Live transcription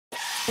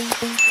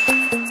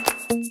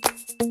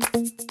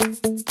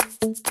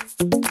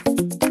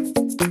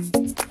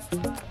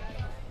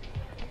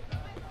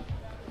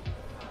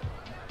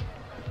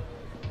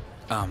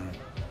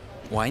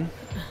Wine?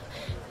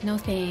 No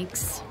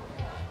thanks.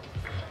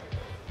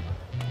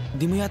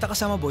 Di mo yata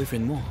kasama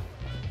boyfriend mo.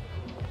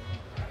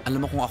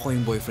 Alam mo kung ako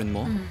yung boyfriend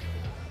mo?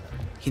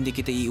 Hindi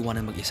kita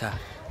iiwanan mag-isa.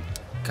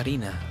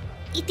 Karina.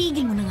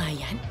 Itigil mo na nga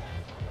yan.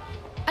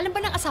 Alam ba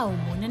ng asawa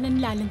mo na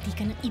nanlalanti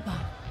ka ng iba?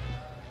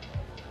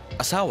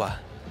 Asawa?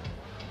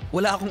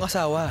 Wala akong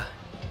asawa.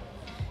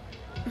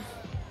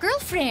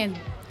 Girlfriend!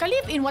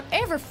 Ka-live-in,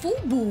 whatever,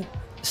 fubu!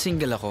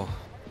 Single ako.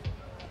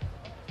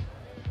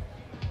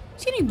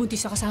 Sino yung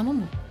buntis sa kasama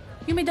mo?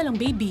 Yung may dalang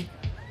baby.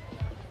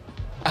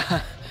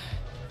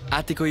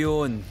 Ate ko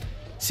yun.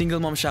 Single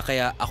mom siya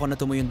kaya ako na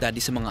yung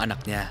daddy sa mga anak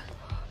niya.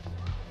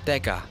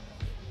 Teka,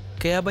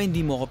 kaya ba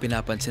hindi mo ako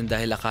pinapansin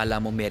dahil akala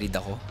mo married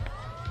ako?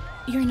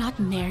 You're not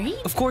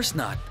married? Of course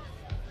not.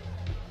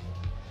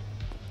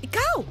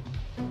 Ikaw!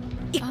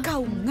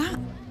 Ikaw nga!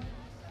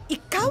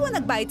 Ikaw ang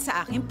nagbayad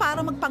sa akin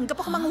para magpanggap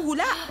ako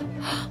manghuhula.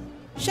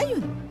 Siya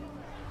yun.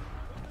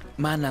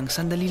 Manang,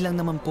 sandali lang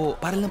naman po.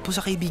 Para lang po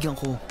sa kaibigan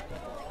ko.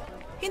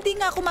 Hindi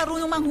nga ako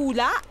marunong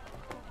manghula.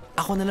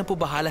 Ako na lang po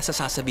bahala sa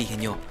sasabihin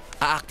nyo.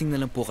 A-acting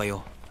na lang po kayo.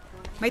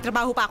 May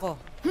trabaho pa ako.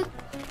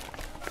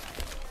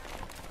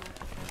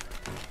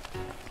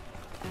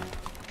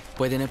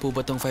 Pwede na po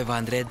ba tong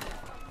 500?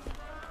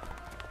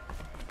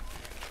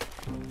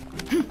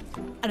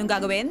 Anong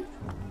gagawin?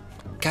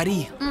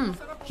 Kari,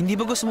 hindi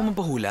ba gusto mo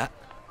mampahula?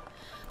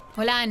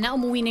 Wala na,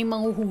 umuwi na yung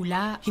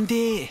manghuhula.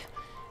 Hindi.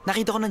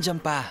 Nakita ko nandiyan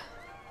pa.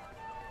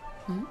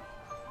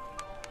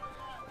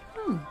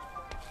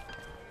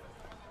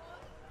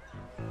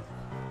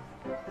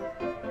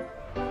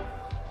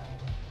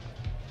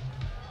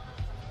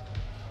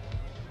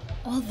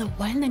 All the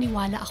while,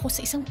 naniwala ako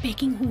sa isang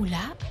peking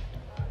hula.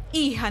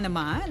 Iha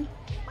naman.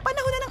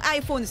 Panahon na ng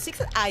iPhone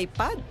 6 at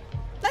iPad.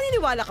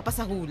 Naniniwala ka pa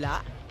sa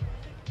hula?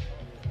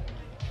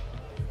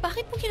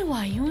 Bakit mo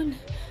ginawa yun?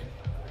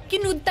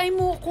 Kinudtay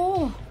mo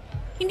ko.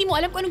 Hindi mo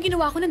alam kung anong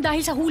ginawa ko nang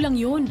dahil sa hulang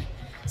yun.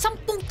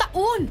 10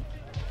 taon!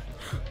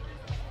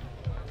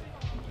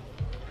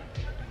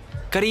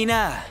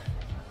 Karina!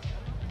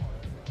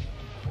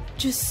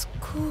 Diyos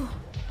ko.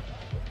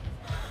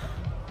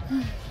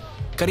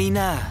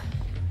 Karina!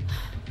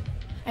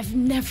 I've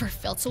never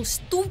felt so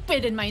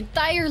stupid in my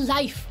entire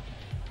life.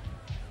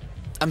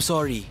 I'm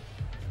sorry.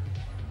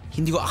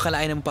 Hindi ko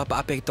akalain na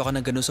mapapaapekto ka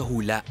ng gano'n sa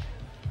hula.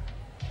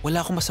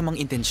 Wala akong masamang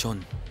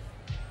intensyon.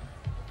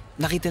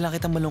 Nakita lang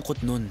kitang malungkot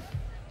nun.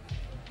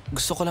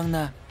 Gusto ko lang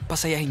na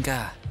pasayahin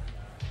ka.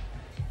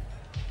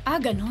 Ah,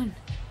 ganon.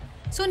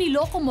 So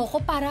niloko mo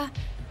ko para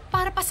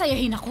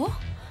pasayahin ako?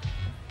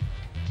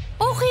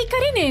 Okay ka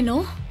rin eh,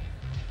 no?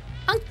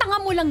 Ang tanga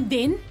mo lang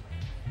din.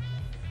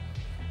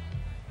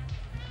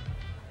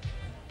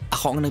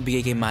 Ako ang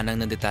nagbigay kay Manang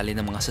ng detalye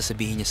ng mga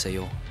sasabihin niya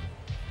sa'yo.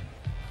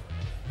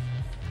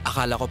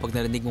 Akala ko pag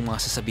narinig mong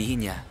mga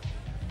sasabihin niya,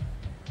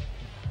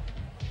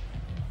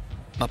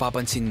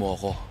 mapapansin mo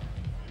ako.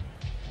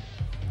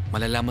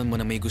 Malalaman mo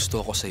na may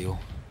gusto ako sa'yo.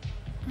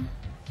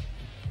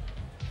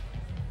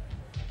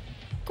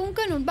 Kung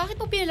ganun, bakit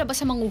mo pinalabas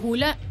sa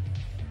manghuhula?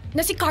 Na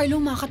si Carlo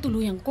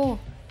makatuluyan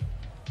ko.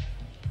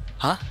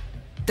 Ha?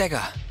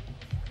 Teka,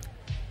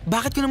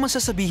 bakit ko naman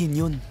sasabihin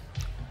yun?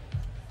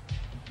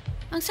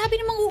 Ang sabi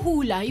ng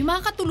manghuhula, yung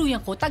mga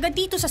katuluyan ko, taga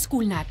dito sa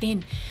school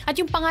natin. At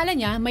yung pangalan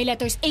niya, may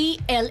letters A,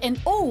 L, and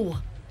O.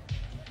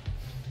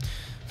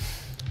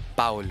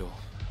 Paolo.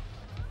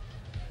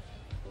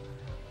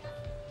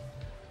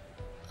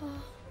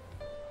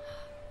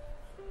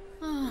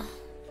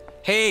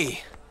 Hey!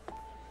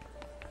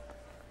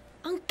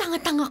 Ang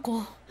tanga-tanga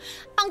ko.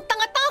 Ang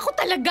tanga-tanga ko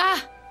talaga!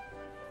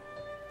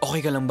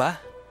 Okay ka lang ba?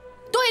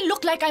 Do I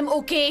look like I'm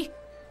okay?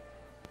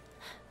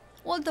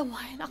 All the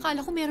while,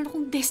 akala ko meron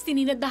akong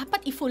destiny na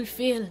dapat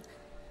i-fulfill.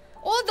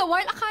 All the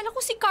while, akala ko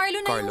si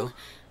Carlo na Carlo?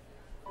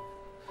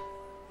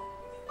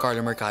 Carlo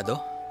Mercado?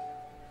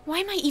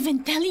 Why am I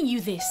even telling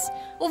you this?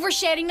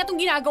 Oversharing na tong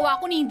ginagawa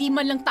ko ni hindi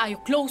man lang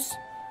tayo close.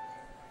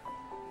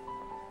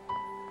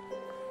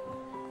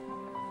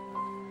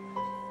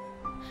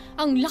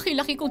 Ang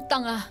laki-laki kong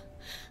tanga.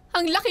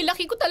 Ang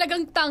laki-laki ko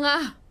talagang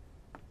tanga.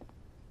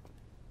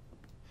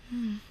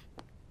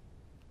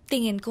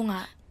 Tingin ko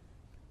nga.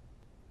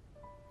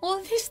 All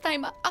this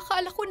time,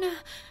 akala ko na...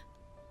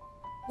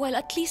 Well,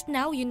 at least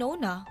now you know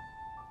na.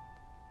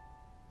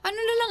 Ano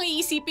na lang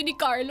iisipin ni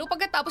Carlo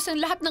pagkatapos ng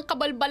lahat ng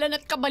kabalbalan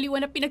at kabaliwan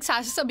na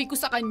pinagsasasabi ko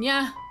sa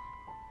kanya?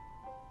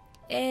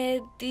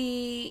 Eh,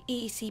 di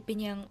iisipin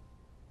niyang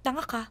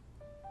tanga ka.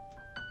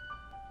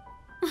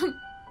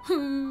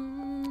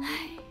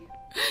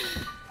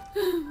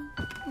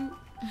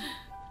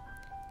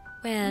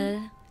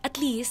 Well, at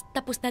least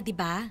tapos na, di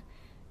ba?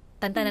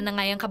 Tantanan na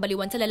nga yung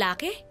kabaliwan sa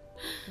lalaki.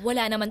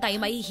 Wala naman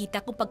tayong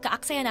mahihita kung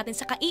pagkaaksaya natin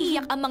sa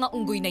kaiiyak ang mga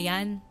unggoy na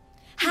yan.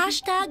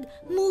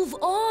 #move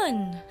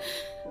on.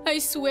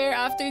 I swear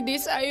after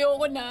this,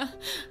 ayoko na.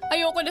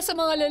 Ayoko na sa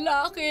mga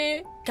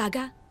lalaki.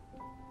 Gaga,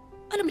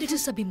 ano ba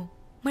nagsasabi mo?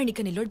 Marinig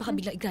ka ni Lord, baka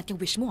biglang i-grant yung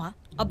wish mo, ha?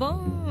 Aba,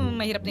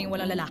 mahirap na yung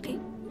walang lalaki.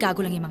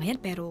 Gago lang yung mga yan,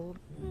 pero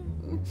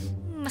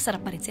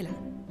masarap pa rin sila.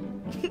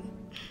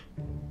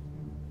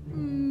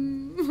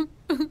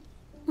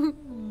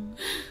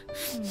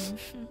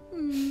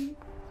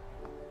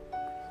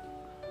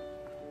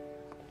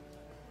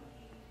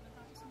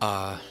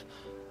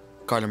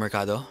 Carla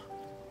Mercado,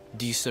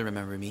 do you still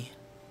remember me?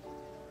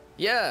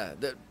 Yeah,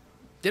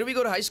 didn't we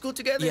go to high school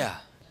together?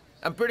 Yeah.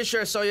 I'm pretty sure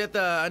I saw you at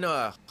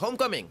the,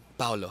 homecoming.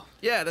 Paolo.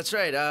 Yeah, that's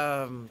right.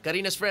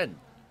 Karina's friend.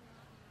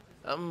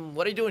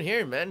 What are you doing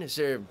here, man? Is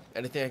there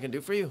anything I can do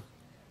for you?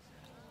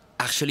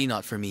 Actually,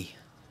 not for me.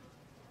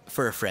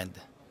 For a friend.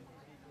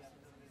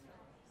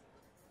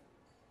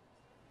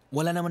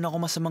 Wala naman ako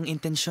masamang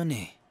intensyon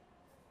eh.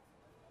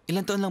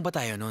 Ilan taon lang ba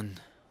tayo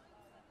nun?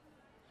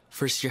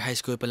 First year high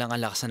school pa lang ang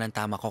lakasan ng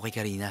tama ko kay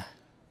Karina.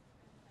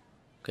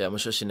 Kaya mo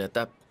siya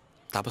sinetap.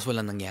 Tapos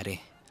walang nangyari.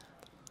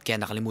 Kaya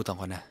nakalimutan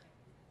ko na.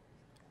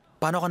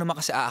 Paano ka naman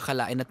kasi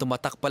aakalain na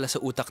tumatak pala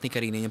sa utak ni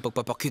Karina yung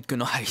pagpapakute ko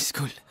no high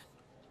school?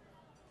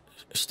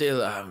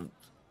 Still,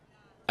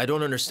 I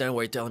don't understand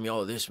why you're telling me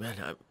all this, man.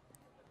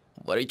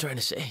 What are you trying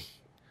to say?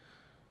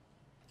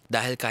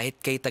 Dahil kahit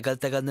kay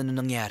tagal-tagal na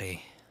nung nangyari,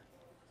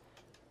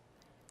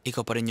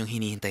 ikaw pa rin yung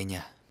hinihintay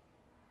niya.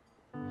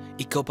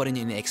 Ikaw pa rin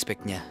yung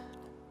ina-expect niya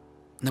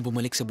na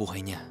bumalik sa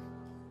buhay niya.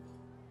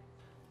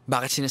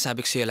 Bakit sinasabi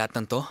ko sa'yo lahat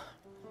ng to?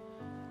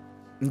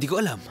 Hindi ko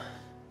alam.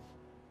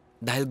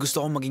 Dahil gusto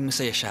kong maging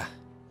masaya siya.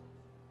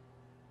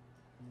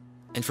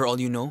 And for all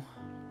you know,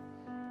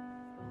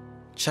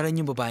 siya rin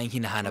yung babaeng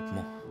hinahanap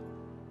mo.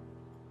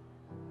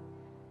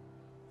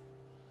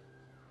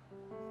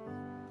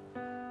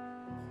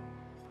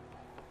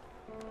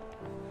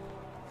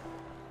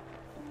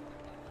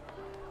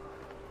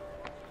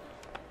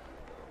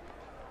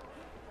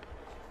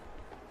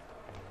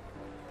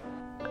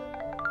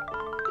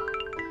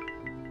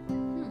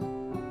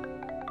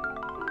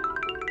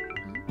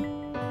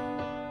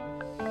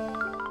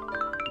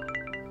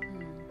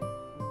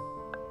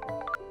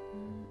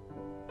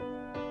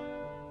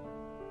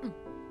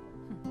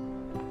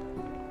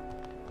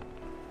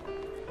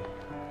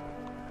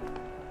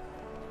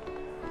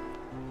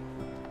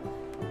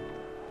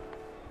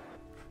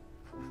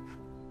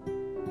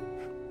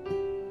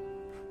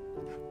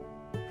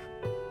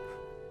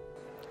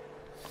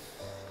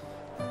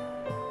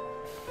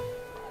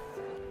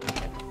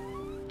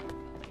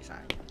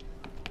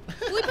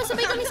 Uy,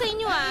 pasabay kami sa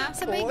inyo, ah.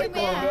 Sabay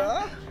kami,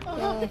 ah.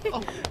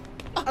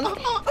 Ano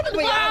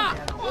ba yan?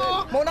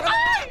 Mauna ka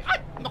na!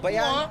 Ano ba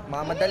yan?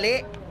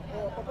 Mamadali.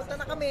 Papunta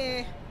na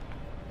kami.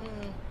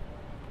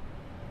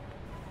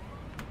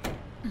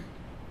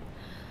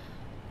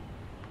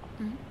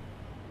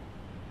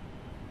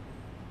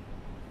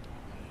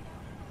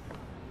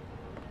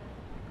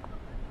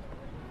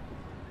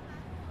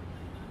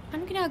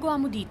 Anong ginagawa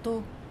mo dito?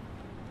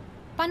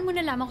 Paano mo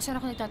nalaman kung saan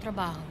ako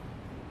nagtatrabaho?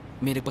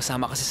 May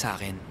nagpasama kasi sa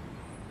akin.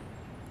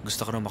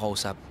 Gusto ko rin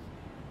makausap.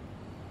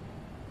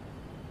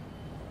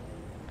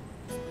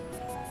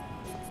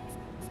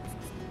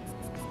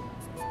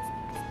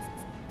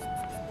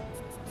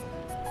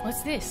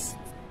 What's this?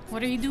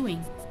 What are you doing?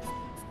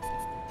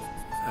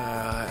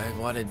 I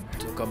wanted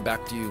to come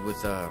back to you with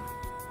a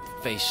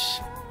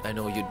face I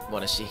know you'd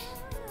want to see.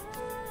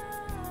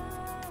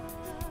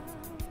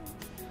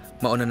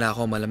 Mauna na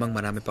ako, malamang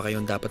marami pa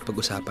kayong dapat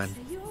pag-usapan.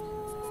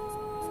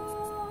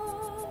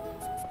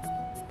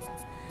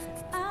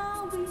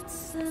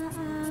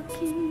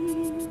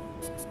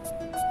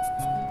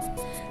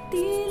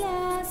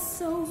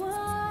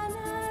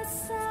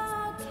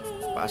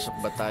 Pasok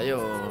ba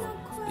tayo o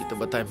dito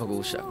ba tayo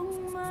mag-uusap?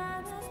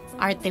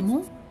 Arte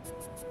mo?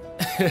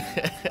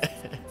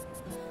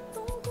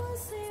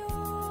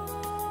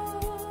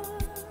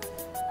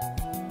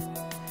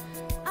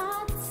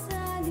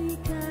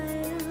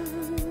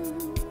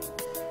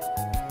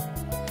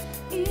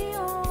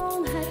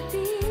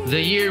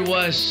 The year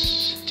was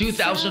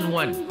 2001.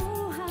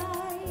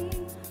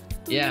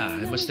 Yeah,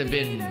 I must have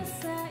been,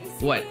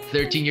 what,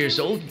 13 years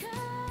old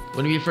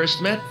when we first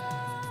met?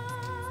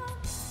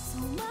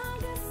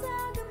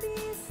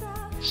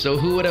 So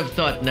who would have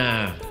thought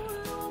na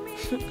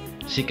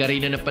si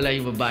Karina na pala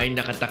yung babaeng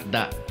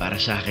nakatakda para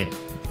sa akin?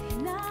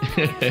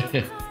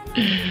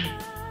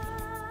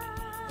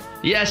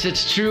 Yes,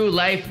 it's true.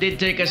 Life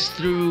did take us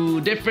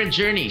through different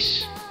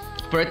journeys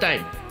for a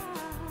time.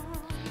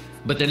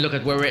 But then look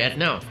at where we're at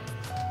now.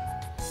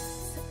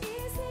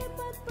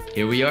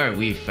 Here we are.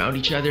 We found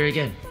each other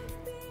again.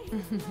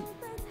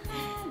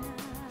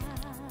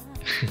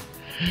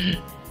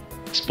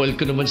 Spoil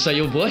ko naman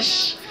sa'yo,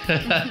 boss.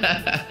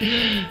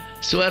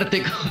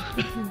 Swerte ko.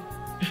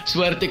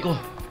 Swerte ko.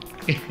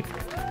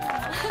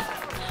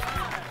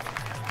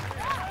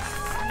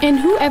 And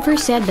whoever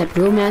said that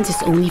romance is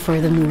only for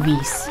the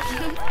movies?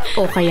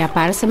 O kaya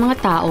para sa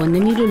mga tao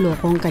na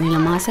niloloko ang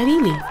kanilang mga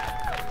sarili?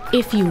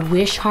 If you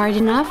wish hard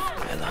enough,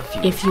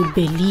 if you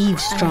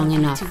believe strong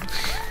enough,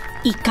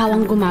 ikaw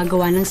ang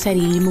gumagawa ng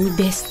sarili mong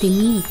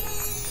destiny.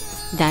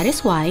 That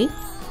is why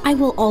I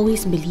will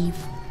always believe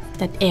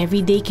that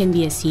every day can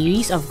be a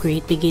series of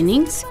great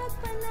beginnings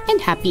and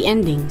happy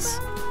endings.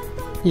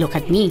 Look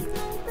at me.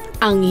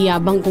 Ang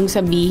yabang kong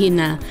sabihin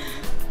na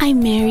I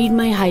married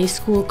my high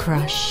school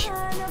crush.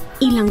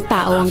 Ilang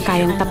tao ang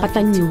kayang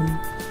tapatan yun